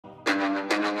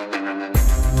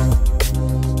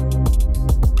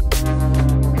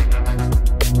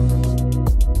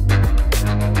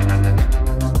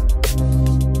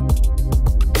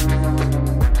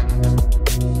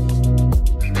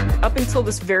Up until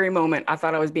this very moment, I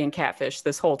thought I was being catfished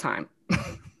this whole time.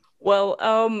 Well,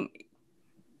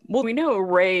 we know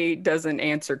Ray doesn't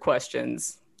answer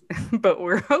questions, but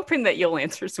we're hoping that you'll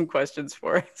answer some questions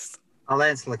for us. I'll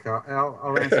answer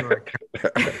I'll answer it.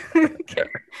 Okay.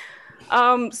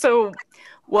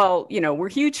 We're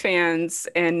huge fans,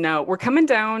 and we're coming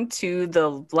down to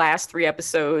the last 3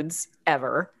 episodes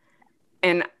ever.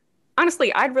 And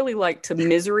honestly, I'd really like to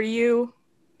misery you.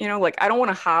 I don't want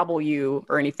to hobble you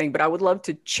or anything, but I would love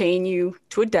to chain you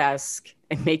to a desk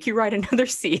and make you write another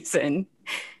season.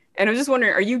 And I'm just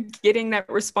wondering, are you getting that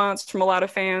response from a lot of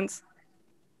fans?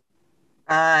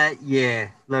 Yeah.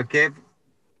 Look, a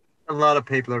lot of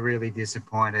people are really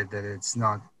disappointed that it's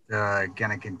not going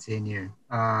to continue.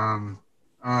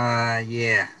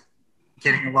 Yeah,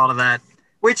 getting a lot of that,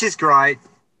 which is great.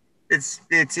 It's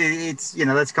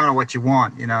that's kind of what you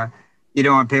want. You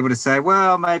don't want people to say,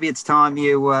 well, maybe it's time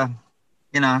you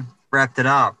wrapped it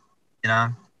up.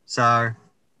 So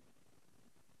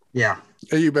yeah.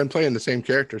 You've been playing the same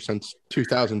character since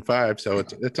 2005, so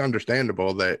it's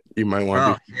understandable that you might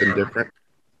want to do something different.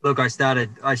 Look, I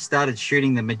started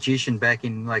shooting The Magician back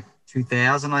in like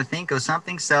 2000, I think, or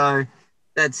something. So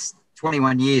that's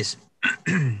 21 years.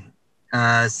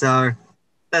 So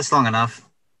that's long enough,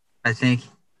 I think.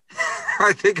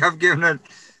 I think I've given it.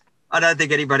 I don't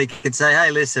think anybody could say,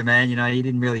 hey, listen, man, you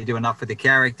didn't really do enough with the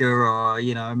character, or,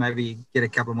 maybe get a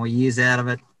couple more years out of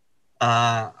it.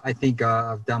 I think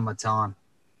I've done my time.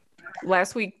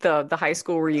 Last week, the high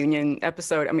school reunion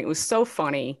episode, it was so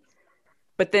funny.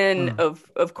 But then,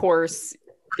 of course,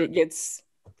 it gets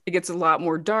a lot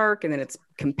more dark, and then it's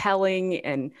compelling,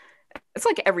 and it's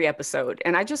like every episode.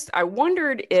 And I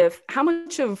wondered how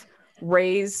much of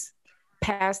Ray's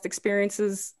past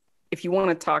experiences, if you want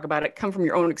to talk about it, come from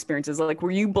your own experiences. Like,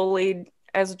 were you bullied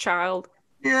as a child?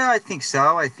 Yeah, I think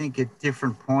so. I think at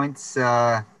different points,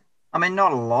 not a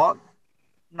lot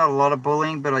of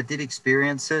bullying, but I did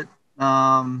experience it.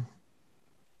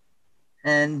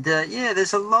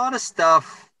 There's a lot of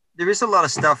stuff. There is a lot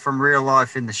of stuff from real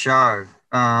life in the show.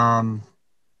 The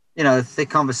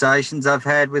conversations I've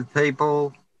had with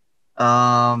people.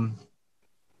 You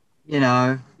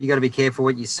got to be careful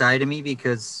what you say to me,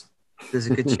 because there's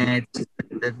a good chance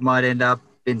it might end up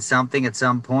in something at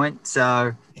some point.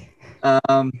 So,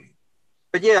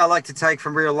 but yeah, I like to take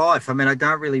from real life. I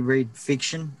don't really read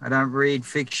fiction. I don't read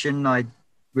fiction. I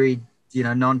read,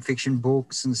 non-fiction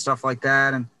books and stuff like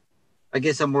that. And I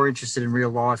guess I'm more interested in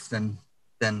real life than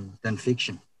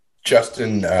fiction.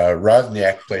 Justin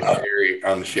Rosniak played Gary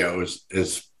on the show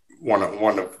is one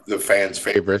of the fans'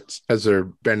 favorites. Has there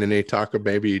been any talk of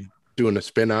maybe doing a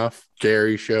spin-off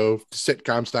Gary show,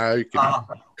 sitcom style? You could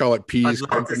call it Pease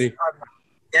Company.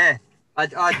 Yeah,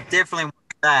 I'd definitely want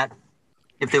that.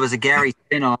 If there was a Gary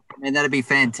spin-off, that'd be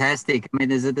fantastic.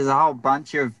 There's a whole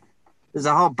bunch of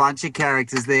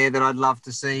characters there that I'd love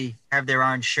to see have their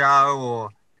own show, or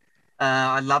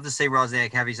I'd love to see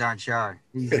Rosniak have his own show.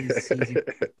 He's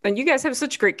And you guys have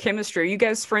such great chemistry. Are you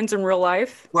guys friends in real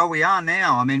life? Well, we are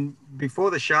now.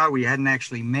 Before the show, we hadn't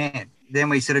actually met. Then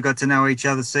we sort of got to know each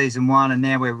other season 1, and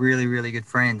now we're really, really good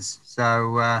friends.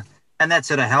 So, and that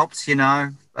sort of helps,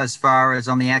 as far as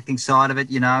on the acting side of it,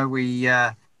 we,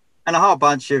 and a whole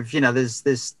bunch of,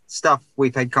 there's stuff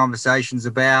we've had conversations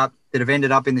about that have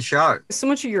ended up in the show. So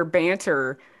much of your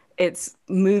banter, it's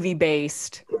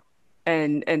movie-based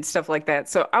and stuff like that.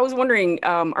 So I was wondering,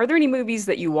 are there any movies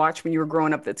that you watched when you were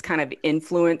growing up that's kind of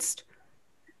influenced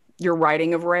your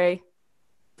writing of Ray?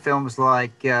 Films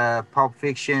like Pulp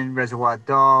Fiction, Reservoir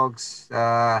Dogs,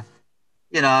 Goodfellas,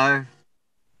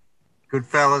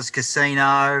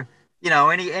 Casino,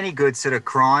 any good sort of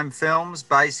crime films,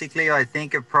 basically, I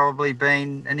think have probably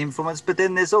been an influence. But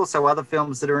then there's also other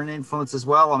films that are an influence as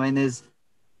well. There's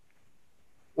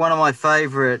one of my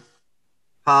favorite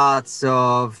parts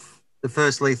of the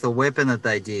first Lethal Weapon that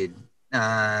they did,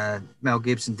 Mel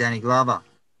Gibson, Danny Glover.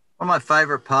 One of my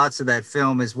favorite parts of that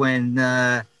film is when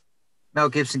Mel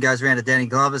Gibson goes around to Danny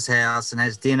Glover's house and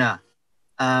has dinner.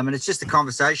 And it's just a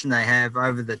conversation they have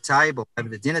over the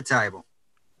dinner table.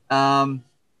 I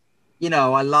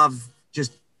love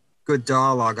just good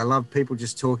dialogue. I love people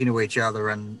just talking to each other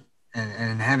and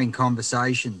having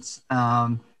conversations.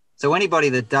 So anybody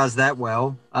that does that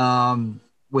well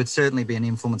would certainly be an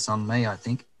influence on me, I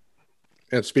think.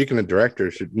 And speaking of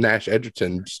directors, Nash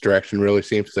Edgerton's direction really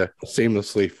seems to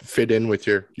seamlessly fit in with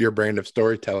your brand of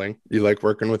storytelling. You like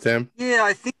working with him? Yeah,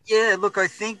 I think. Yeah, look, I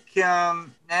think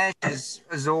Nash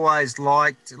has always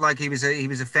liked. Like he was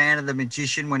a fan of The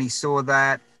Magician when he saw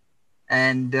that,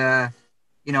 and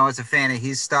you know, I was a fan of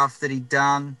his stuff that he'd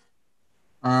done.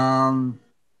 And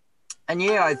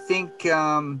yeah, I think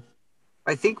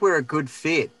we're a good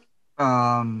fit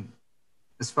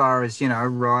as far as, you know,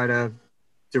 writer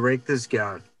directors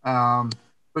go.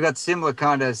 We've got similar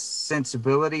kind of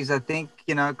sensibilities. I think,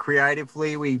 you know,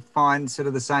 creatively we find sort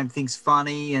of the same things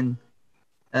funny, and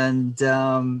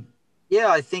yeah,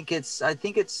 I think it's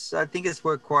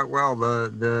worked quite well,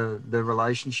 the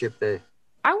relationship there.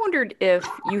 I wondered if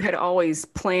you had always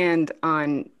planned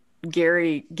on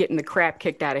Gary getting the crap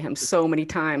kicked out of him so many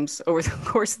times over the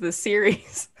course of the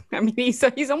series. I mean, he's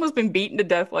almost been beaten to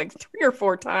death like 3 or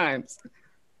 4 times.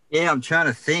 Yeah, I'm trying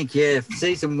to think. Yeah, if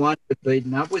season 1 was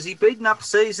beaten up. Was he beaten up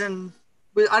season?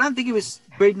 I don't think he was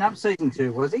beaten up season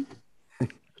 2, was he?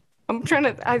 I'm trying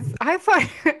to. I thought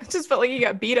I just felt like he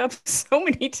got beat up so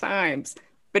many times,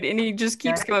 and he just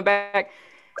keeps coming back.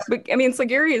 But I mean, it's like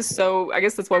Gary is so. I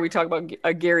guess that's why we talk about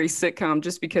a Gary sitcom,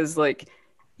 just because like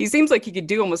he seems like he could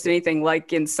do almost anything.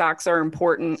 Like in Socks Are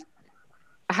Important,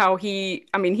 how he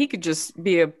could just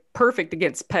be a perfect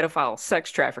against pedophile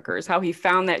sex traffickers. How he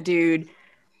found that dude.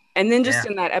 And then just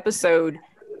in that episode,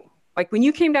 like when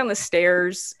you came down the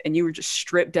stairs and you were just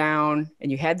stripped down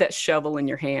and you had that shovel in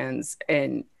your hands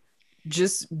and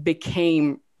just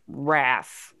became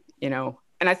wrath, you know?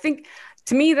 And I think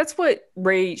to me, that's what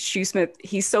Ray Shoesmith,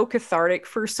 he's so cathartic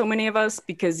for so many of us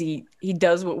because he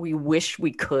does what we wish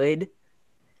we could.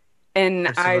 And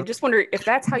absolutely. I just wonder if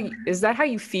is that how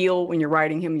you feel when you're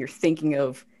writing him? You're thinking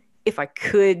of, if I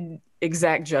could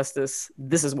exact justice,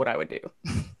 this is what I would do.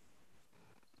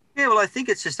 Yeah, well, I think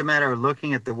it's just a matter of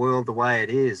looking at the world the way it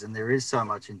is, and there is so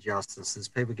much injustice. There's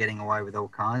people getting away with all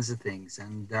kinds of things,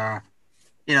 and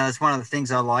you know, it's one of the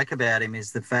things I like about him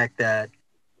is the fact that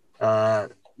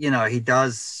you know, he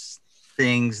does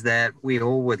things that we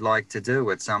all would like to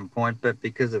do at some point, but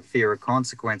because of fear of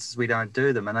consequences, we don't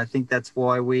do them. And I think that's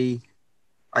why we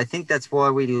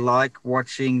like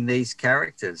watching these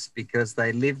characters, because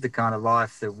they live the kind of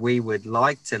life that we would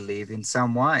like to live in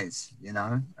some ways, you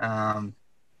know.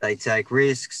 They take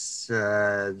risks.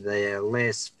 They're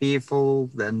less fearful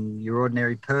than your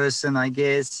ordinary person, I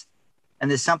guess.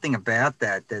 And there's something about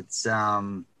that that's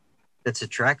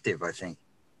attractive, I think.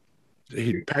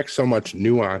 He packs so much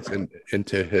nuance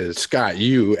into his Scott.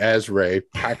 You, as Ray,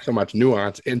 pack so much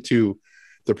nuance into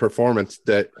the performance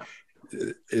that,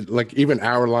 like, even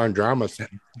hour-long dramas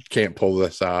can't pull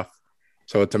this off.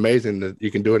 So it's amazing that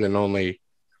you can do it in only,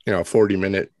 you know, a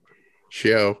 40-minute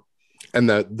show. And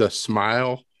the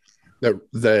smile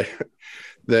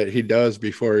that he does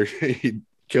before he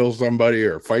kills somebody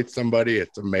or fights somebody,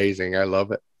 it's amazing. I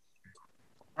love it.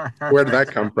 Where did that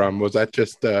come from? Was that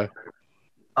just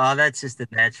oh, that's just a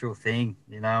natural thing,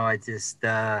 you know. I just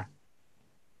I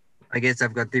guess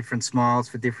I've got different smiles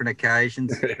for different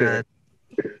occasions,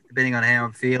 depending on how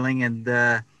I'm feeling, and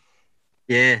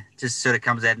yeah, just sort of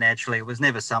comes out naturally. It was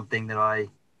never something that I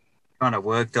kind of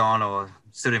worked on or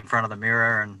stood in front of the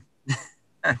mirror and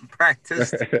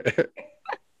practiced.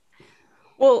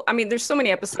 Well, I mean, there's so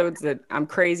many episodes that I'm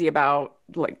crazy about,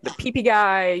 like the pee-pee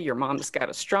guy, your mom's got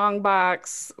a strong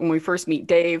box, when we first meet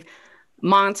Dave,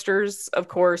 monsters, of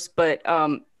course, but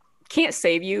Can't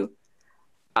Save You.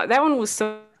 That one was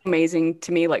so amazing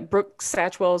to me, like Brooke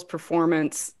Satchwell's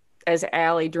performance as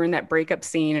Allie during that breakup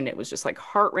scene, and it was just like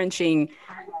heart-wrenching.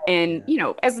 And, you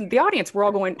know, as the audience, we're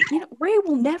all going, you know, Ray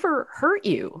will never hurt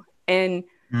you. And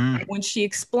when she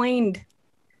explained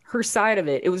her side of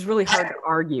it, it was really hard to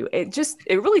argue. It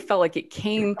really felt like it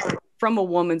came from a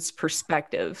woman's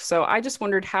perspective. So I just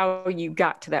wondered how you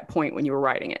got to that point when you were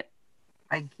writing it.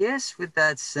 I guess with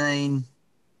that scene,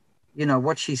 you know,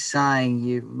 what she's saying,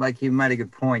 you made a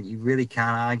good point. You really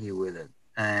can't argue with it.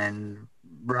 And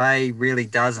Ray really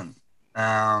doesn't.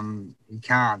 He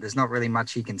can't. There's not really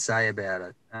much he can say about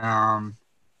it. And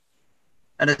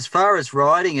as far as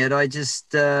writing it, I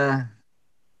just...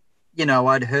 you know,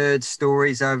 I'd heard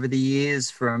stories over the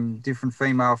years from different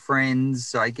female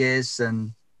friends, I guess,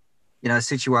 and, you know,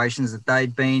 situations that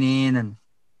they'd been in. And,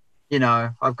 you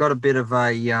know, I've got a bit of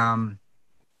a,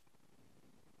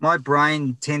 my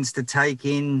brain tends to take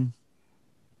in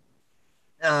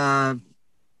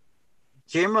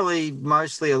generally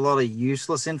mostly a lot of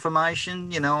useless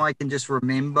information. You know, I can just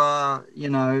remember, you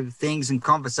know, things and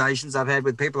conversations I've had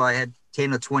with people I had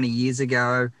 10 or 20 years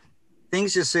ago.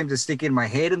 Things just seem to stick in my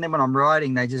head, and then when I'm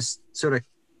writing, they just sort of,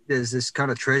 there's this kind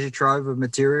of treasure trove of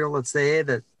material that's there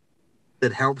that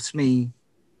that helps me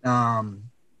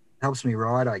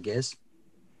write, I guess.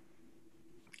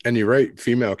 And you write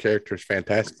female characters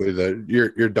fantastically.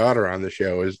 Your daughter on the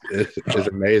show is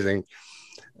amazing,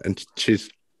 and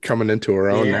she's coming into her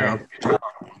own now.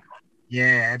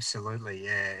 Yeah, absolutely.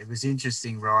 Yeah, it was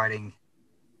interesting writing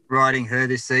her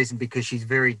this season because she's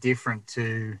very different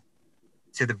to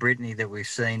the Brittany that we've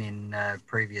seen in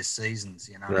previous seasons.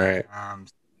 You know, right?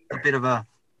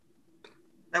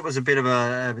 That was a bit of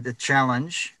a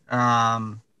challenge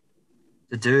to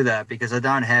do that because I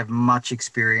don't have much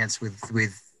experience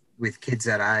with kids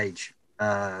that age.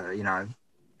 You know,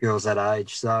 girls that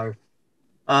age. So,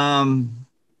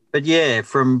 but yeah,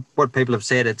 from what people have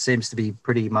said, it seems to be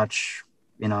pretty much,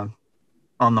 you know,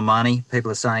 on the money.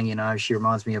 People are saying, you know, she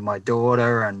reminds me of my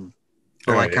daughter, and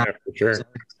for sure. So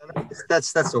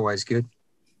that's always good.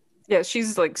 Yeah,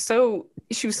 she's like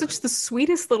she was such the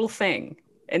sweetest little thing,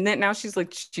 and then now she's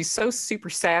so super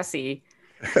sassy,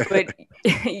 but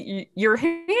you're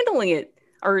handling it.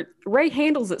 Or Ray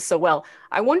handles it so well.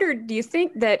 I wonder, do you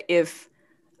think that if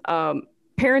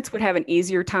parents would have an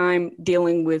easier time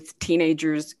dealing with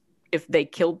teenagers if they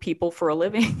killed people for a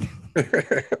living?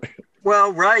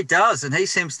 Well, Ray does, and he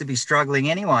seems to be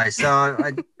struggling anyway. So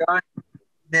I don't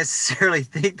necessarily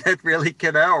think that really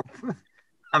can help.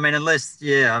 I mean, it's.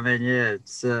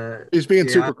 He's being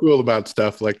super cool about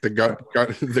stuff like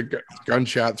the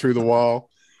gunshot through the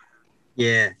wall.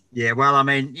 Yeah. Well, I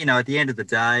mean, you know, at the end of the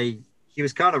day, she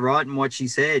was kind of right in what she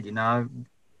said. You know, if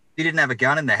he didn't have a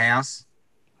gun in the house,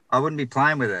 I wouldn't be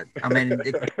playing with it. I mean,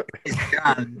 his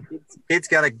gun, kid's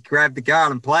got to grab the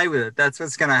gun and play with it. That's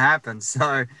what's going to happen.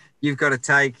 So you've got to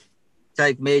take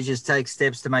measures, take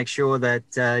steps to make sure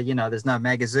that, you know, there's no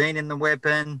magazine in the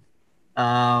weapon.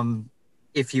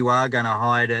 If you are going to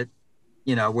hide it,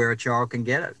 you know, where a child can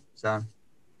get it. So.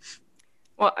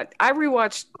 Well, I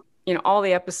rewatched, you know, all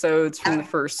the episodes from the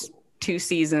first 2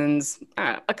 seasons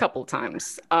a couple of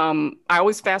times. I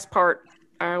always fast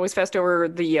over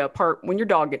the part when your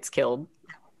dog gets killed.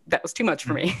 That was too much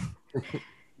for me.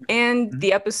 And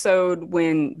the episode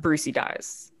when Brucey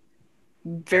dies.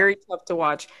 Very tough to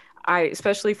watch.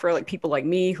 Especially for like people like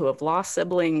me who have lost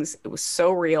siblings. It was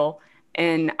so real.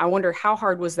 And I wonder, how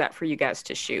hard was that for you guys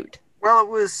to shoot? Well, it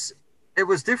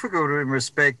was difficult in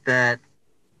respect that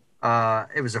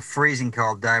it was a freezing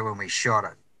cold day when we shot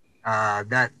it.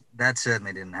 That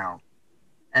certainly didn't help.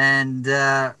 And,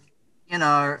 you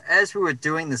know, as we were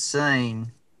doing the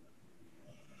scene,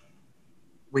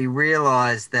 we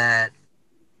realized that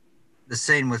the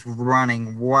scene was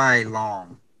running way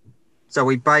long. So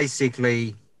we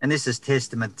basically, and this is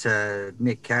testament to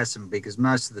Nick Casson because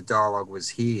most of the dialogue was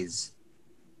his.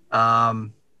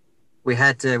 We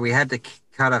had to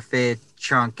cut a fair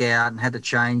chunk out and had to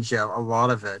change a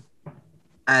lot of it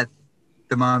at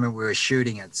the moment we were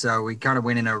shooting it. So we kind of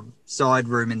went in a side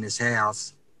room in this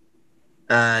house,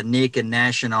 Nick and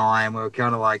Nash and I, and we were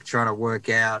kind of like trying to work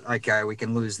out, okay, we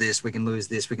can lose this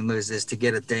to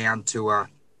get it down to a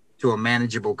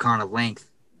manageable kind of length.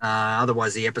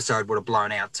 Otherwise the episode would have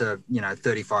blown out to, you know,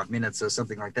 35 minutes or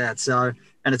something like that. So,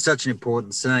 and it's such an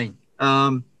important scene.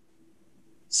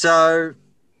 So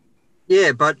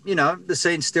yeah, but you know, the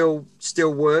scene still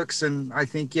works, and I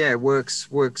think, yeah, it works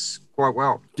quite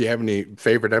well. Do you have any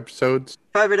favorite episodes?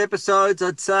 Favorite episodes,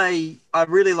 I'd say I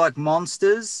really like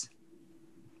Monsters.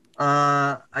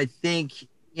 I think,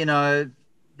 you know,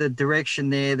 the direction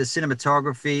there, the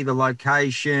cinematography, the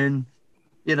location,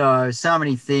 you know, so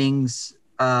many things,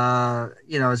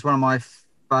 you know, is one of my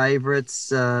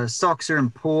favorites. Socks Are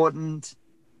Important.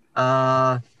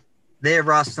 There,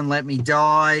 Rust and Let Me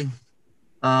Die.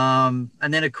 And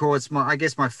then, of course, I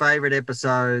guess my favorite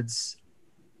episodes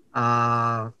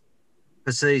for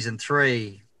season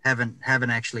 3 haven't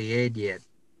actually aired yet.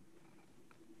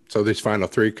 So these final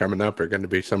 3 coming up are going to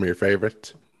be some of your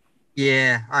favorites?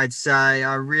 Yeah, I'd say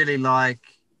I really like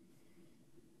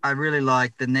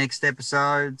the next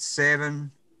episode,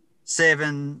 7.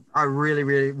 7, I really,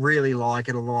 really, really like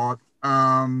it a lot.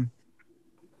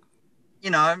 You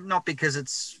know, not because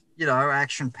it's, you know,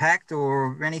 action-packed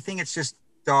or anything. It's just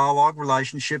dialogue,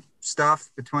 relationship stuff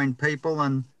between people,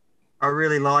 and I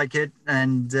really like it.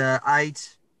 And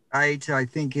 8, I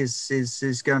think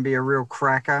is going to be a real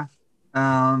cracker.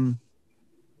 And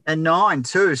 9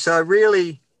 too. So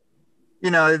really, you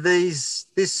know, this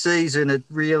season, it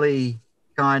really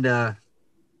kind of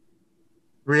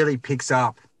really picks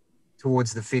up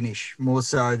towards the finish, more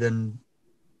so than,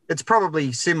 it's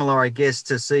probably similar, I guess,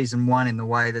 to season 1 in the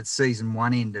way that season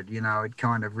 1 ended. You know, it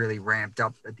kind of really ramped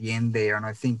up at the end there, and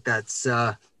I think that's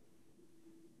the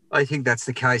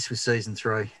case with season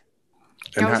 3.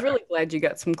 I was really glad you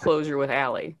got some closure with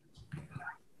Allie.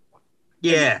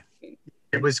 Yeah,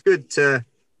 it was good to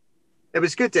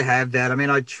have that. I mean,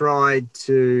 I tried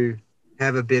to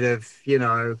have a bit of,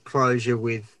 closure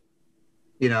with,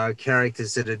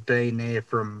 characters that had been there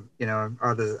from,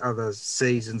 other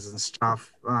seasons and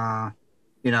stuff.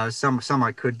 Some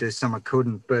I could do, some I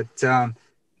couldn't. But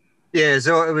yeah,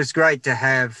 so it was great to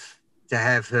have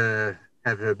her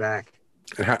back.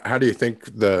 And how do you think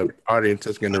the audience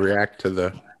is going to react to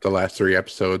the last 3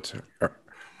 episodes?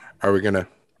 Are we going to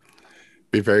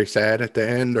be very sad at the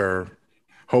end, or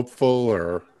hopeful,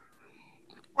 or?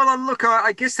 Well, look,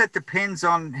 I guess that depends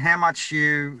on how much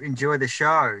you enjoy the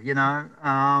show.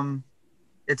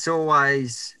 It's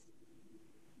always,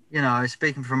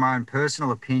 speaking from my own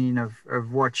personal opinion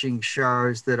of watching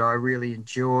shows that I really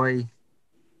enjoy,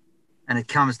 and it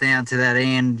comes down to that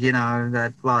end,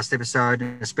 that last episode,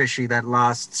 especially that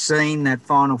last scene, that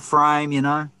final frame,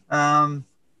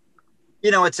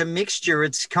 it's a mixture.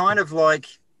 It's kind of like,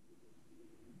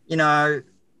 you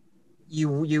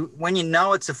when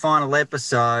it's a final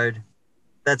episode,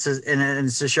 and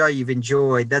it's a show you've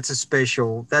enjoyed, that's a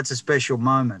special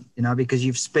moment, because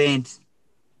you've spent,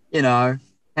 how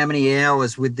many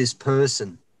hours with this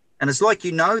person. And it's like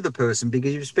the person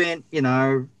because you've spent,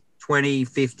 20,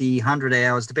 50, 100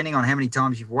 hours, depending on how many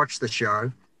times you've watched the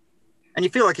show. And you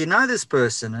feel like you know this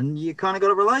person and you kind of got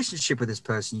a relationship with this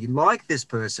person. You like this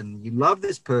person. You love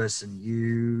this person.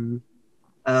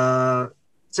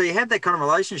 So you have that kind of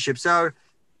relationship. So,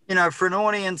 for an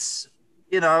audience,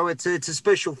 it's a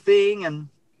special thing, and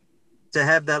to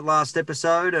have that last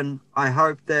episode. And I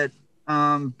hope that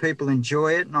people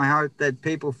enjoy it. And I hope that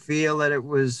people feel that it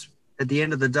was, at the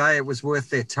end of the day, it was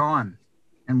worth their time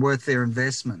and worth their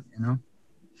investment,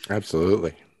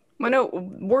 Absolutely. Well, no,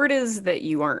 word is that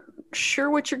you aren't sure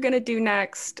what you're going to do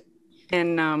next.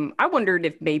 And I wondered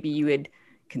if maybe you had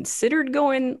considered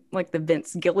going like the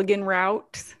Vince Gilligan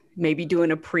route, maybe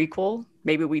doing a prequel.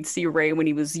 Maybe we'd see Ray when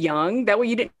he was young. That way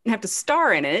you didn't have to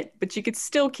star in it, but you could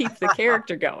still keep the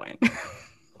character going.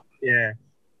 Yeah.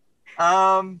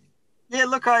 Yeah,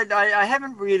 look, I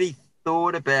haven't really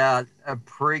thought about a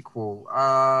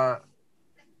prequel.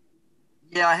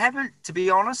 Yeah, I haven't, to be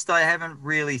honest, I haven't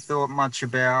really thought much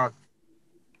about,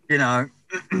 another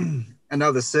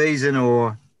season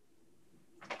or,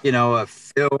 a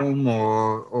film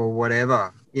or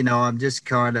whatever. I'm just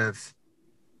kind of,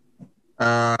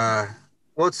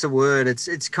 what's the word?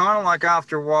 It's kind of like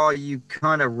after a while you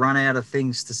kind of run out of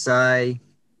things to say.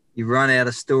 You run out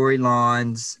of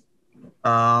storylines.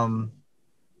 And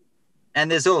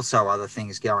there's also other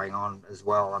things going on as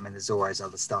well. I mean, there's always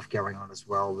other stuff going on as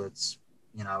well that's,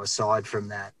 aside from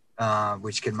that,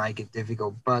 which can make it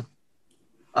difficult. But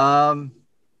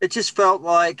it just felt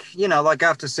like, like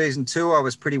after season 2, I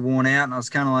was pretty worn out, and I was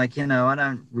kind of like, I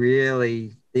don't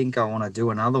really think I want to do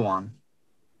another one.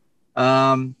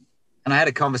 And I had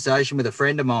a conversation with a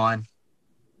friend of mine,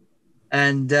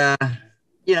 and,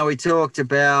 we talked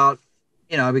about,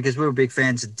 because we were big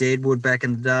fans of Deadwood back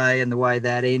in the day, and the way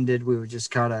that ended, we were just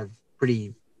kind of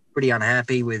pretty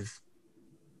unhappy with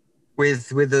what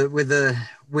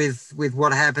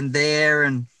happened there.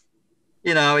 And,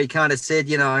 he kind of said,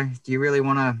 do you really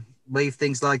want to leave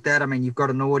things like that? I mean, you've got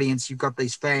an audience, you've got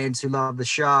these fans who love the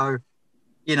show,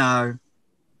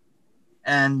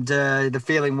 and the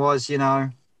feeling was,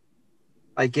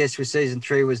 I guess with season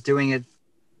 3 was doing it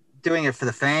for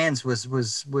the fans was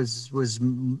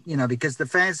because the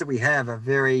fans that we have are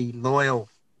very loyal,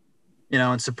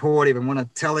 and supportive, and want to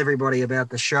tell everybody about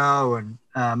the show and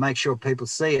make sure people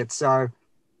see it. So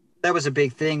that was a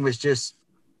big thing, was just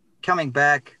coming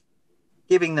back,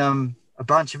 giving them a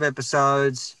bunch of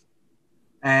episodes,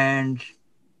 and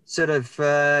sort of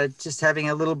just having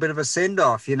a little bit of a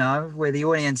send-off, where the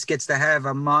audience gets to have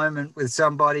a moment with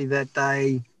somebody that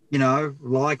they,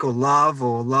 like or love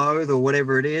or loathe or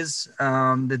whatever it is,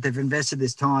 that they've invested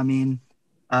this time in.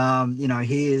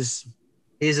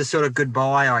 Here's a sort of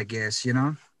goodbye, I guess,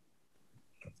 I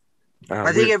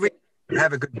think everyone should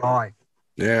have a goodbye.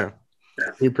 Yeah,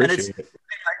 we appreciate it.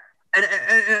 And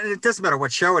it doesn't matter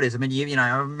what show it is. I mean,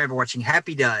 I remember watching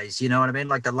Happy Days, you know what I mean?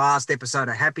 Like the last episode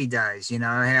of Happy Days,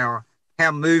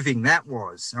 how moving that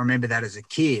was. I remember that as a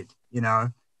kid,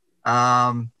 I'm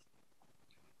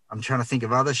trying to think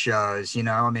of other shows,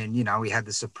 I mean, we had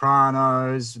The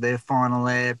Sopranos, their final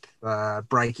ep,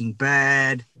 Breaking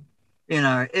Bad.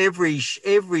 Every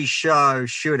show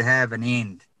should have an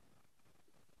end.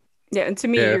 Yeah, and to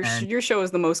me, your show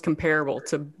is the most comparable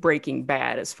to Breaking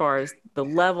Bad as far as the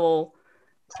level,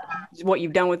 what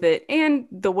you've done with it, and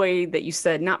the way that you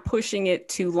said not pushing it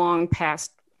too long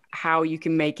past how you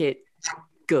can make it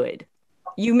good.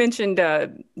 you mentioned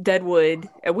Deadwood.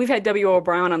 We've had W.O.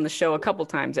 Brown on the show a couple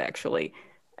times, actually.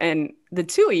 And the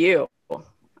two of you,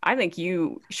 I think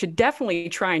you should definitely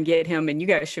try and get him, and you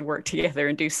guys should work together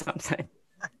and do something.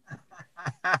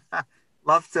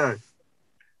 Love to.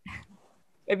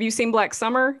 Have you seen Black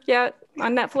Summer yet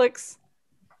on Netflix?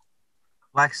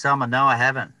 Black Summer? No, I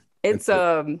haven't. It's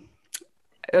a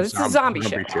zombie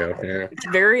show. Yeah. It's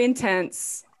very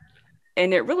intense,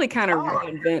 and it really kind of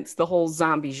reinvents the whole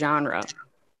zombie genre.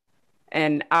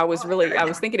 And I was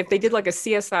thinking if they did like a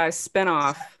CSI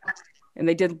spinoff and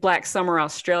they did Black Summer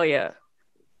Australia,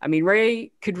 I mean,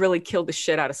 Ray could really kill the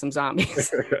shit out of some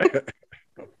zombies.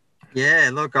 Yeah,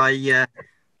 look,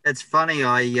 it's funny.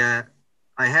 I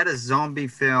had a zombie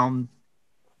film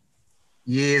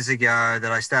years ago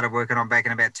that I started working on back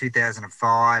in about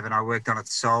 2005, and I worked on it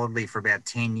solidly for about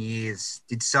 10 years.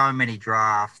 Did so many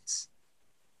drafts,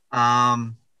 but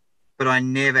I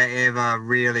never ever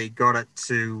really got it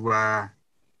to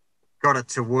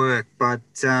work. But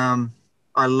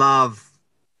I love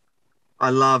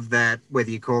that,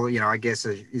 whether you call it, I guess,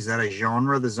 is that a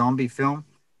genre, the zombie film?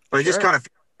 But I just kind of,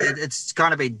 it's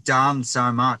kind of been done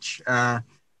so much.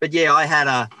 But yeah, I had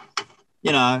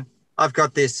I've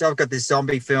got this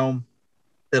zombie film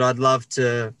that I'd love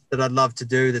to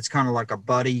do. That's kind of like a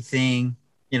buddy thing,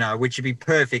 which would be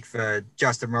perfect for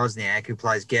Justin Rosniak, who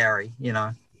plays Gary.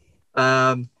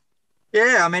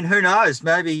 Yeah, I mean, who knows?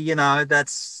 Maybe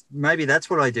that's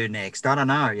what I do next. I don't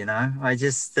know. I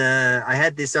just I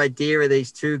had this idea of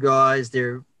these two guys.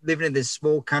 They're living in this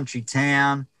small country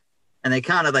town, and they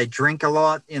drink a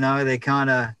lot. They've kind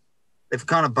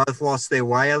of both lost their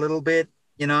way a little bit.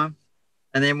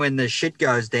 And then when the shit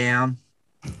goes down,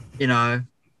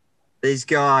 these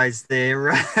guys,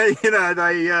 they're,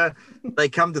 they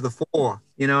come to the fore,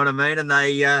 you know what I mean? And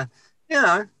they, yeah.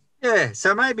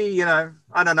 So maybe, I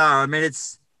don't know. I mean,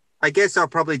 I guess I'll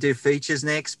probably do features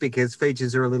next, because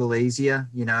features are a little easier.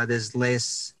 There's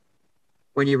less,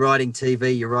 when you're writing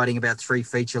TV, you're writing about 3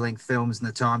 feature-length films in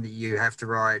the time that you have to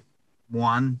write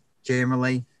 1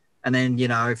 generally. And then,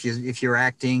 if you're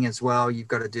acting as well, you've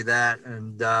got to do that.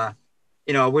 And,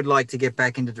 I would like to get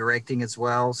back into directing as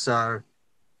well. So,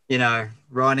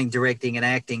 writing, directing, and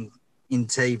acting in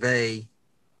TV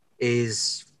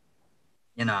is,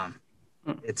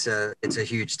 it's a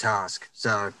huge task.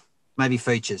 So maybe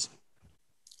features.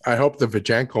 I hope the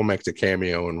Vajankle makes a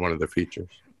cameo in one of the features.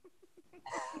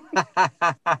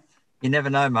 You never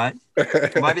know, mate.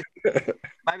 Maybe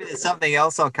there's something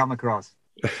else I'll come across.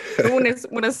 But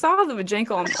when I saw the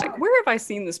Vajankle, I'm like, where have I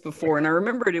seen this before? And I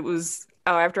remembered it was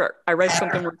after I read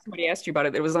something where somebody asked you about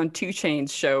it. It was on 2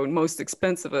 Chainz show, Most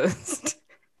Expensivest.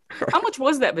 How much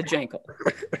was that Vajankle?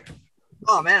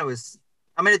 Oh man, it was.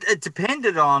 I mean, it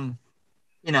depended on,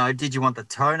 did you want the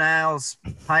toenails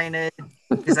painted?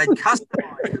 Because they'd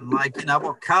customize them, like,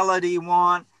 what color do you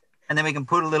want? And then we can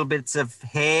put a little bits of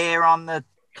hair on the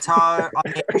toe, on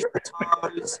the edge of the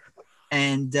toes.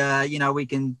 And, we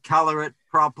can color it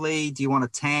properly. Do you want a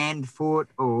tanned foot,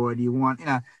 or do you want,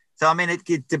 So, I mean, it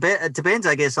depends,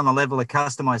 I guess, on the level of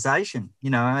customization,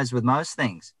 as with most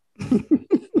things.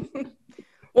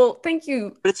 Well, thank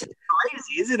you. But it's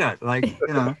crazy, isn't it? Like,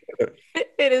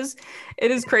 It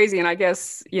is crazy. And I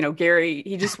guess, Gary,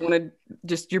 he just wanted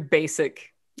just your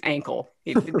basic ankle.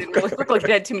 It didn't really look like it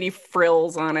had too many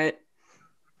frills on it.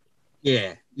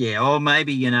 Yeah. Or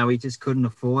maybe, he just couldn't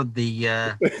afford the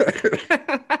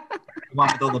one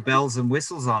with all the bells and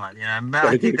whistles on it.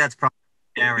 I think that's probably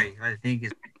Gary. I think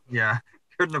it's,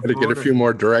 couldn't afford to get a few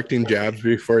more directing jobs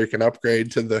before you can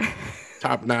upgrade to the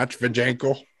top-notch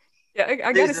Vajankle. Yeah,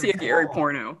 I got to see a Gary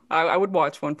porno. I would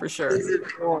watch one for sure. Season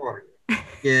 4.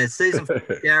 Yeah, season 4.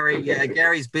 Gary. Yeah,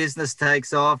 Gary's business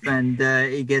takes off, and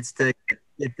he gets to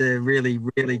get the really,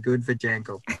 really good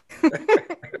Vajankle.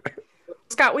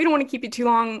 Scott, we don't want to keep you too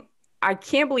long. I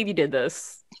can't believe you did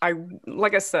this.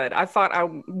 Like I said, I thought I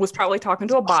was probably talking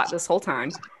to a bot this whole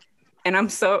time. And I'm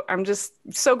just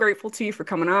so grateful to you for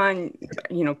coming on.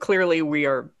 Clearly we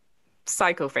are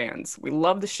Psycho fans. We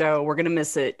love the show. We're going to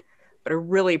miss it, but I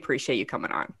really appreciate you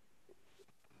coming on.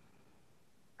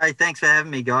 Hey, thanks for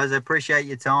having me, guys. I appreciate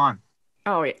your time.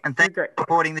 Oh, yeah. And thanks for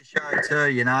supporting the show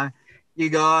too, You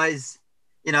guys,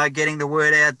 getting the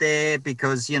word out there,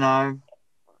 because,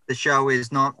 the show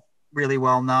is not really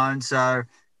well known. So,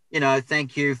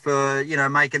 thank you for,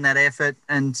 making that effort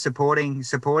and supporting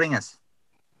us.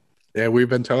 Yeah, we've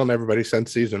been telling everybody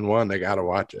since season 1, they got to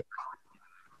watch it.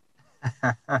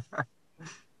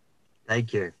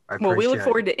 Thank you. Well, we look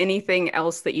forward to anything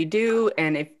else that you do.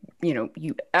 And if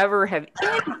you ever have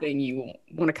anything you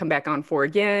want to come back on for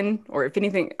again, or if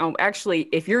anything, actually,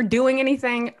 if you're doing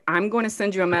anything, I'm going to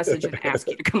send you a message and ask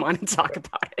you to come on and talk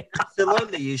about it.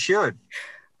 Absolutely, you should.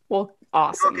 Well,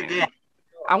 awesome. Man.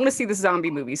 I want to see this zombie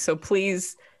movie, so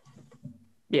please,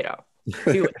 do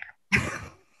it.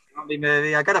 Zombie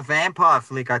movie. I got a vampire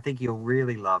flick I think you'll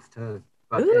really love too.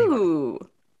 But Ooh. Anyway,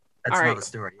 that's another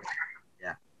story.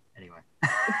 Yeah. Anyway.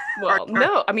 Well,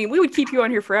 no, I mean, we would keep you on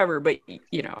here forever, but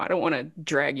I don't want to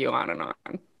drag you on and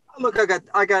on. Look,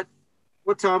 I got.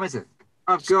 What time is it?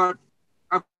 I've got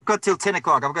till 10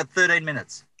 o'clock. I've got 13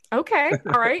 minutes. Okay,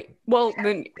 all right. Well,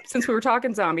 then, since we were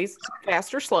talking zombies,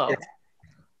 fast or slow? Yeah.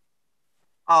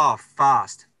 Oh,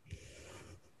 fast.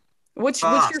 What's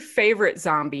your favorite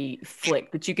zombie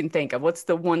flick that you can think of? What's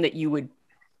the one that you would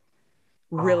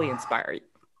really inspire you?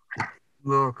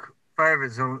 Look,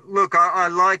 favorite zombie. Look, I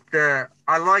like the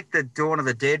Dawn of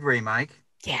the Dead remake.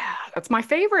 Yeah, that's my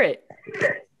favorite.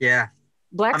 Yeah.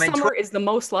 Black Summer is the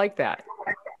most like that.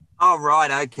 Oh,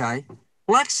 right. Okay.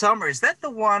 Black Summer, is that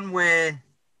the one where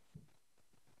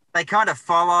they kind of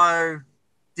follow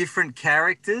different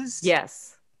characters?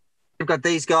 Yes. We've got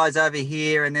these guys over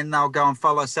here, and then they'll go and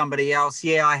follow somebody else.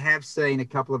 Yeah, I have seen a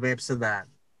couple of episodes of that.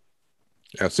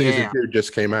 Yeah, season 2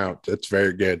 just came out. It's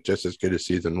very good, just as good as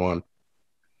season 1.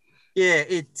 Yeah,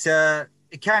 it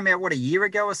came out, a year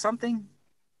ago or something?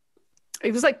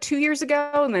 It was like 2 years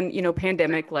ago, and then,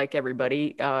 pandemic, like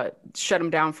everybody, shut them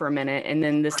down for a minute. And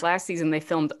then this last season, they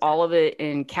filmed all of it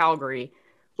in Calgary,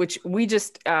 which we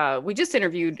just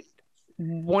interviewed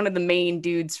one of the main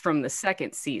dudes from the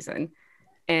second season.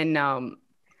 And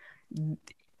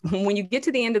when you get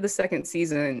to the end of the second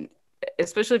season,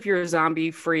 especially if you're a zombie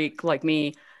freak like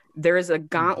me, there is a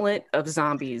gauntlet of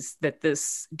zombies that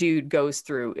this dude goes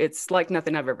through. It's like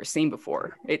nothing I've ever seen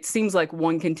before. It seems like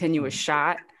one continuous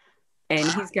shot. And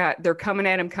they're coming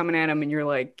at him, and you're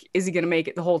like, is he going to make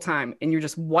it the whole time? And you're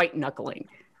just white knuckling.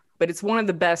 But it's one of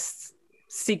the best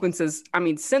sequences,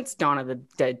 since Dawn of the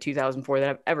Dead 2004 that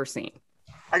I've ever seen.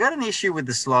 I got an issue with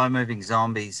the slow moving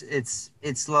zombies.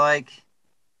 It's like,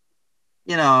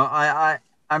 I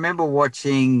remember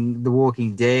watching The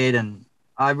Walking Dead, and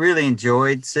I really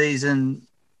enjoyed season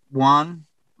 1,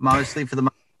 mostly for the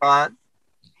most part.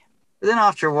 But then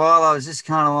after a while, I was just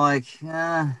kind of like,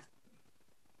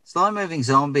 slow moving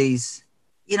zombies,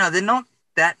 they're not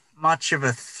that much of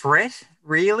a threat,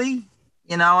 really.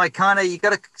 You got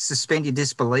to suspend your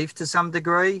disbelief to some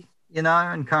degree,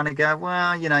 and kind of go,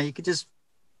 well, you could just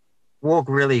walk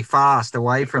really fast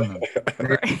away from them.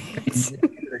 Right.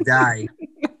 The day.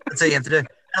 That's all you have to do.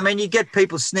 You get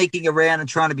people sneaking around and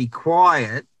trying to be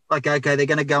quiet. Like, okay, they're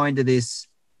going to go into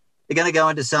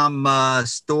some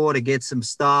store to get some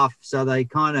stuff. So they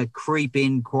kind of creep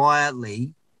in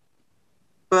quietly.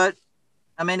 But,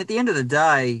 at the end of the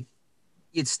day,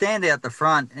 you'd stand out the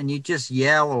front and you'd just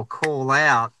yell or call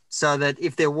out so that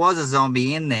if there was a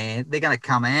zombie in there, they're going to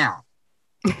come out.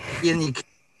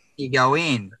 you go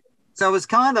in. So it was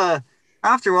kind of,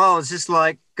 after a while, it's just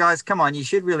like, guys, come on, you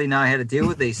should really know how to deal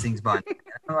with these things by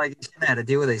now. Like, you should know how to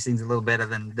deal with these things a little better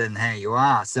than how you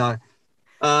are. So,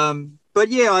 but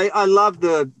yeah, I love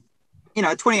the,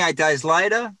 28 Days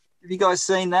Later. Have you guys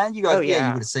seen that? You guys, you would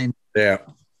have seen. Yeah.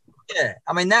 Yeah,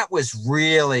 that was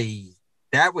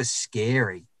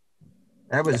scary.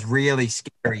 That was really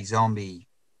scary zombie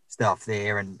stuff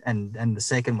there, and the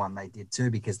second one they did too,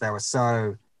 because they were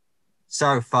so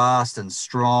fast and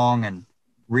strong and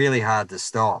really hard to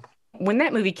stop. When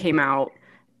that movie came out,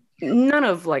 none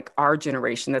of our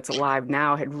generation that's alive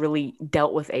now had really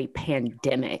dealt with a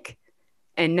pandemic,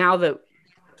 and now that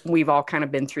we've all kind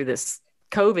of been through this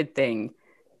COVID thing,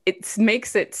 it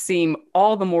makes it seem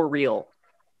all the more real.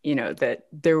 That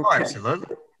there. Oh,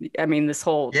 absolutely. This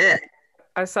whole. Yeah.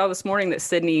 I saw this morning that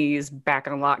Sydney is back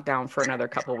on lockdown for another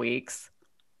couple of weeks.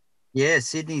 Yeah,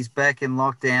 Sydney's back in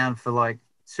lockdown for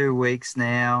 2 weeks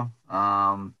now.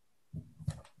 And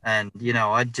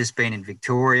I'd just been in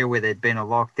Victoria where there'd been a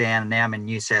lockdown, and now I'm in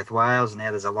New South Wales, and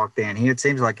now there's a lockdown here. It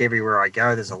seems like everywhere I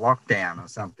go, there's a lockdown or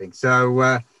something. So,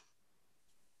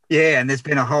 and there's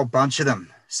been a whole bunch of them.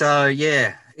 So,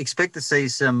 yeah, expect to see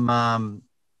some.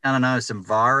 Some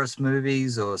virus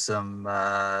movies or some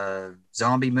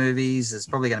zombie movies. There's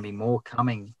probably going to be more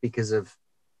coming because of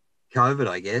COVID,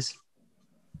 I guess.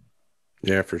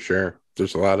 Yeah, for sure.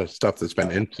 There's a lot of stuff that's been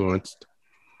influenced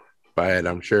by it,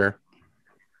 I'm sure.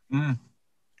 Mm.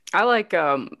 I like,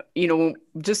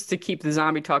 just to keep the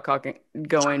zombie talk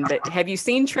going, but have you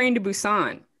seen Train to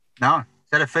Busan? No.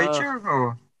 Is that a feature?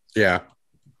 Or? Yeah.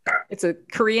 It's a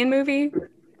Korean movie,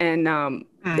 and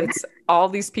it's all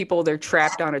these people, they're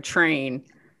trapped on a train,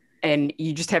 and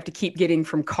you just have to keep getting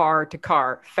from car to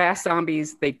car. Fast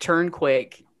zombies, they turn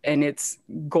quick, and it's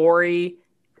gory,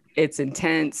 it's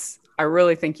intense. I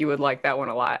really think you would like that one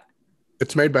a lot.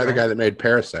 It's made by the guy that made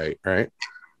Parasite, right?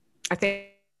 I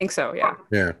think so, yeah.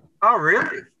 Yeah. Oh,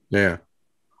 really? Yeah.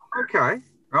 Okay,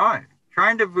 right.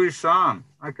 Train to Busan.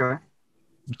 Okay.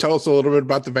 Tell us a little bit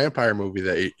about the vampire movie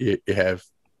that you have,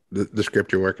 the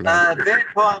script you're working on.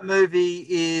 Vampire movie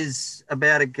is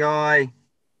about a guy,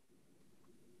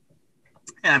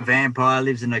 a vampire,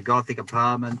 lives in a gothic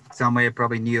apartment somewhere,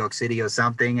 probably New York City or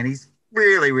something, and he's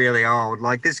really, really old.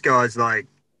 Like, this guy's like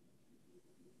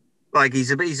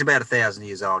he's about 1,000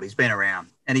 years old. He's been around,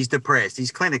 and he's depressed.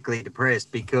 He's clinically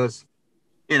depressed because,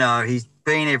 he's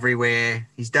been everywhere.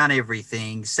 He's done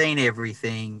everything, seen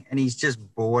everything, and he's just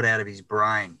bored out of his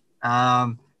brain.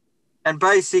 And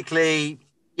basically,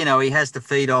 he has to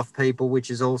feed off people,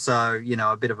 which is also,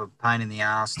 a bit of a pain in the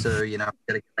ass to, got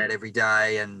to go out every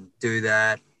day and do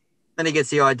that. Then he gets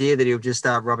the idea that he'll just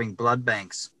start robbing blood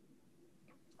banks.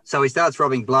 So he starts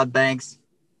robbing blood banks,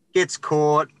 gets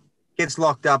caught, gets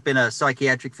locked up in a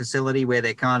psychiatric facility where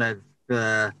they're kind of,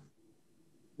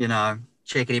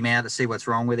 checking him out to see what's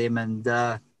wrong with him. And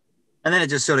then it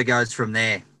just sort of goes from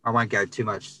there. I won't go too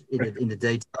much into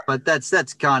detail, but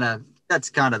that's kind of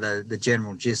the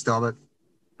general gist of it.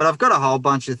 But I've got a whole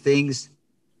bunch of things.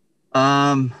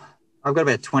 I've got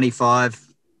about 25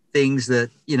 things that,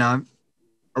 a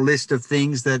list of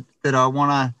things that I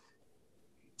want to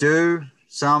do.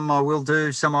 Some I will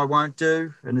do, some I won't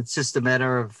do. And it's just a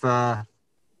matter of,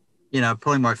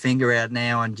 pulling my finger out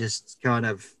now and just kind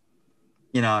of,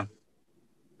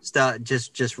 start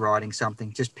just writing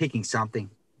something, just picking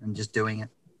something and just doing it.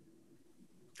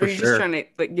 Are you just trying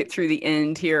to get through the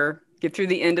end here, get through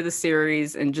the end of the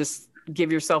series and just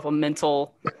give yourself a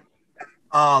mental...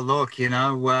 Oh, look,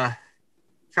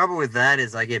 trouble with that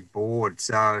is I get bored.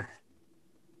 So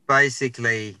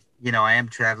basically, I am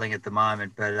traveling at the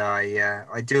moment, but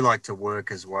I do like to work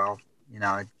as well.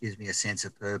 It gives me a sense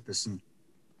of purpose and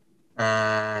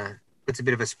puts a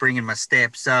bit of a spring in my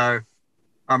step. So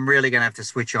I'm really going to have to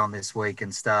switch on this week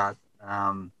and start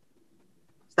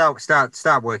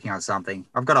working on something.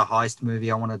 I've got a heist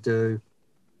movie I want to do.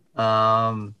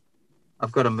 I've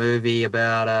got a movie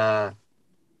about a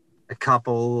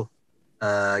couple,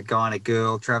 a guy and a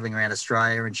girl traveling around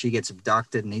Australia, and she gets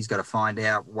abducted, and he's got to find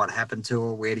out what happened to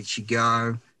her. Where did she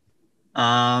go?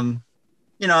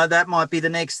 That might be the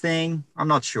next thing. I'm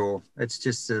not sure. It's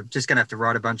just going to have to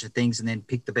write a bunch of things and then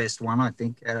pick the best one, I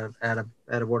think, out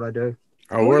of what I do.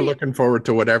 Oh, we're looking forward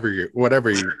to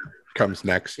whatever comes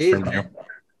next from you.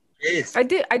 Yes. I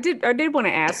did want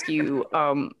to ask you.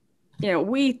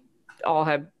 We all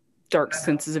have dark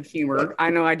senses of humor.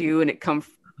 I know I do, and it comes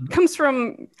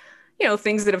from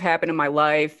things that have happened in my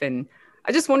life. And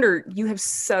I just wonder, you have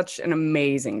such an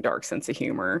amazing dark sense of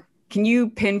humor. Can you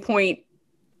pinpoint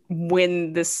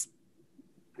when this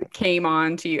came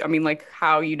on to you? I mean, like,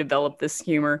 how you developed this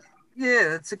humor? Yeah,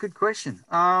 that's a good question.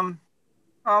 I'm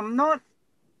not.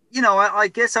 I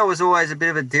guess I was always a bit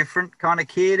of a different kind of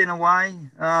kid in a way.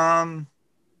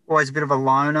 Always a bit of a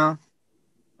loner.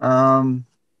 And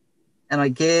I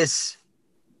guess,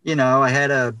 I had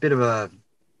a bit of a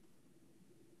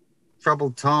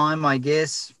troubled time, I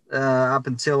guess, up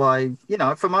until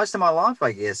for most of my life,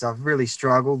 I guess. I've really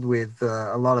struggled with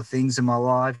a lot of things in my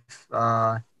life.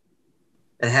 My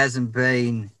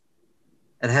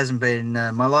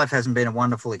life hasn't been a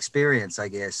wonderful experience, I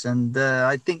guess. And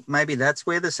I think maybe that's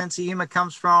where the sense of humor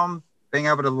comes from, being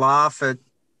able to laugh at,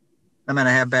 no matter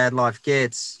how bad life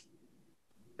gets,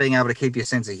 being able to keep your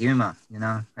sense of humor,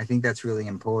 I think that's really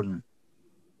important.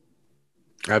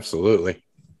 Absolutely.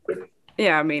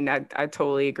 Yeah, I mean, I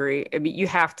totally agree. I mean, you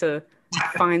have to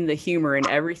find the humor in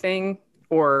everything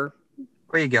or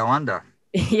you go under.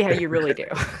 Yeah, you really do.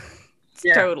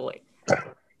 Yeah. Totally. Yeah.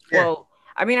 Well,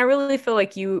 I mean, I really feel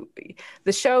like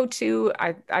the show too,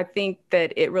 I think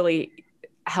that it really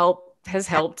has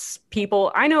helped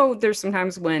people. I know there's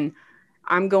sometimes when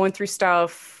I'm going through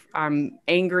stuff, I'm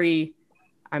angry,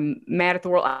 I'm mad at the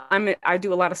world. I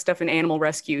do a lot of stuff in animal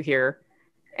rescue here,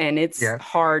 and it's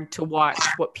hard to watch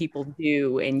what people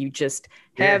do, and you just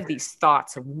have these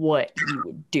thoughts of what you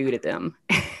would do to them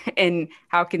and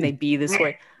how can they be this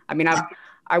way. I mean,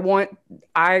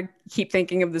 I keep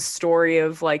thinking of the story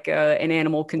of like an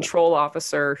animal control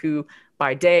officer who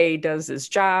by day does his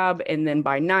job, and then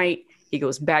by night he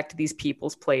goes back to these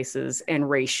people's places and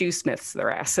Ray Shoesmiths their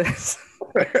asses.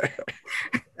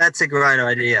 That's a great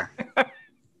idea.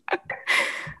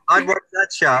 I'd watch that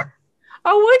show.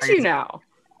 Oh, would you now?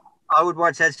 I would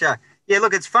watch that show. Yeah,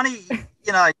 look, it's funny,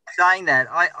 saying that.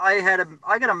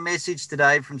 I got a message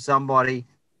today from somebody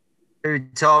who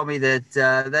told me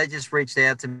that they just reached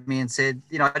out to me and said,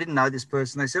 you know, I didn't know this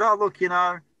person. They said, oh, look, you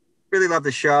know, really love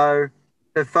the show.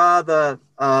 Her father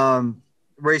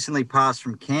recently passed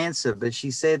from cancer, but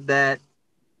she said that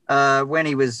when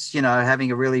he was, you know,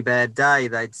 having a really bad day,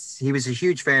 he was a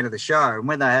huge fan of the show.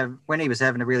 And when he was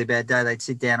having a really bad day, they'd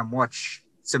sit down and watch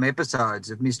some episodes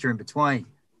of Mr. Inbetween.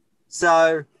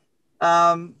 So,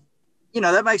 you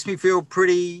know, that makes me feel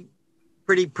pretty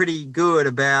good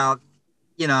about,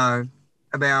 you know,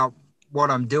 about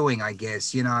what I'm doing, I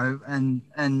guess, you know,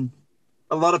 and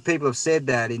a lot of people have said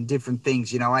that in different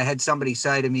things. You know, I had somebody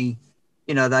say to me,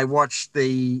 you know, they watched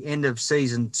the end of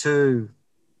season 2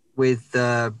 with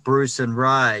Bruce and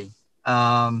Ray.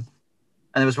 And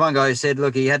there was one guy who said,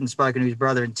 look, he hadn't spoken to his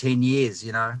brother in 10 years,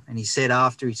 you know, and he said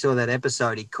after he saw that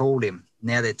episode, he called him.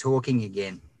 Now they're talking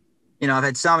again. You know, I've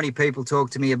had so many people talk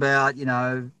to me about, you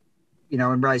know,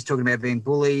 when Ray's talking about being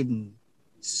bullied and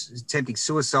attempting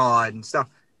suicide and stuff,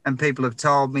 and people have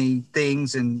told me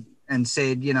things and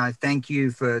said, you know, thank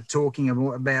you for talking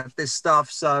about this stuff.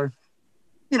 So,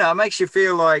 you know, it makes you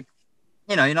feel like,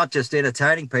 you know, you're not just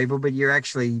entertaining people, but you're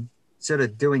actually sort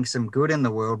of doing some good in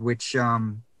the world, which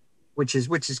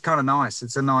is kind of nice.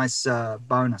 It's a nice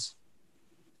bonus.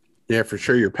 Yeah, for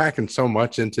sure. You're packing so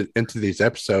much into these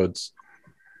episodes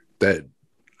that,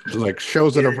 like,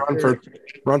 shows that have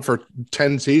run for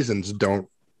 10 seasons don't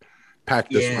pack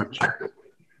this much.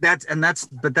 That's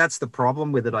the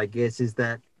problem with it, I guess, is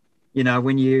that, you know,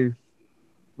 you're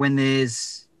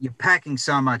packing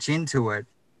so much into it,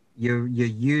 you're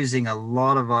using a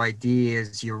lot of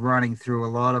ideas, you're running through a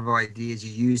lot of ideas,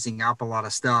 you're using up a lot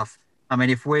of stuff. I mean,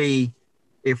 if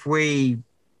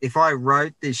I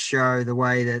wrote this show the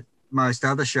way that most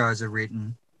other shows are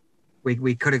written,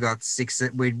 we could have got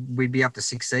we'd be up to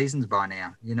 6 seasons by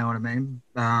now. You know what I mean?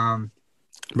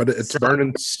 But it's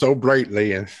burning so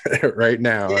brightly right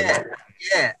now.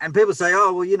 Yeah. And people say,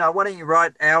 oh, well, you know, why don't you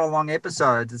write hour-long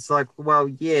episodes? It's like, well,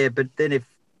 yeah, but then if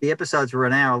the episodes were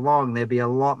an hour long, there'd be a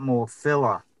lot more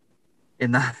filler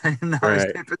in those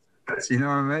episodes. You know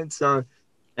what I mean? So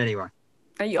anyway.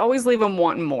 You always leave them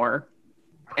wanting more.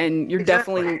 And you're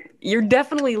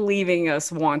definitely leaving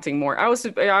us wanting more.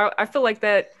 I feel like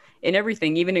that in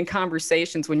everything, even in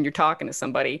conversations when you're talking to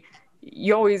somebody,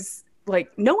 you always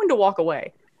like know when to walk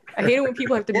away. I hate it when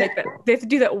people have to make that. They have to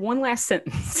do that one last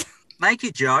sentence. Make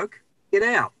your joke, get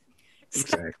out.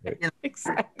 Exactly. You know,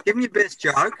 give them your best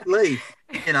joke, leave.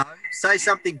 You know, say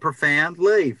something profound,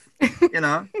 leave. You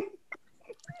know.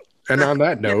 And on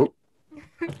that note,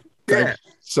 thanks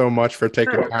so much for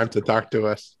taking time to talk to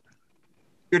us.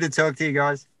 Good to talk to you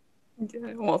guys.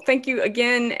 Well, thank you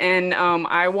again, and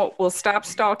we'll stop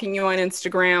stalking you on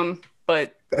Instagram,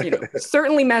 but you know,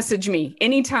 certainly message me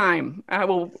anytime. I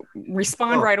will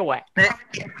respond right away.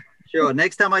 Sure.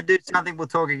 Next time I do something, we'll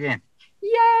talk again.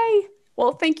 Yay!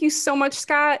 Well, thank you so much,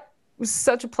 Scott. It was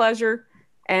such a pleasure,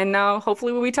 and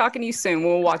hopefully we'll be talking to you soon.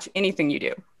 We'll watch anything you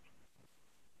do.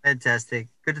 Fantastic.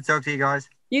 Good to talk to you guys.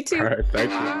 You too. All right,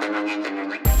 thank you.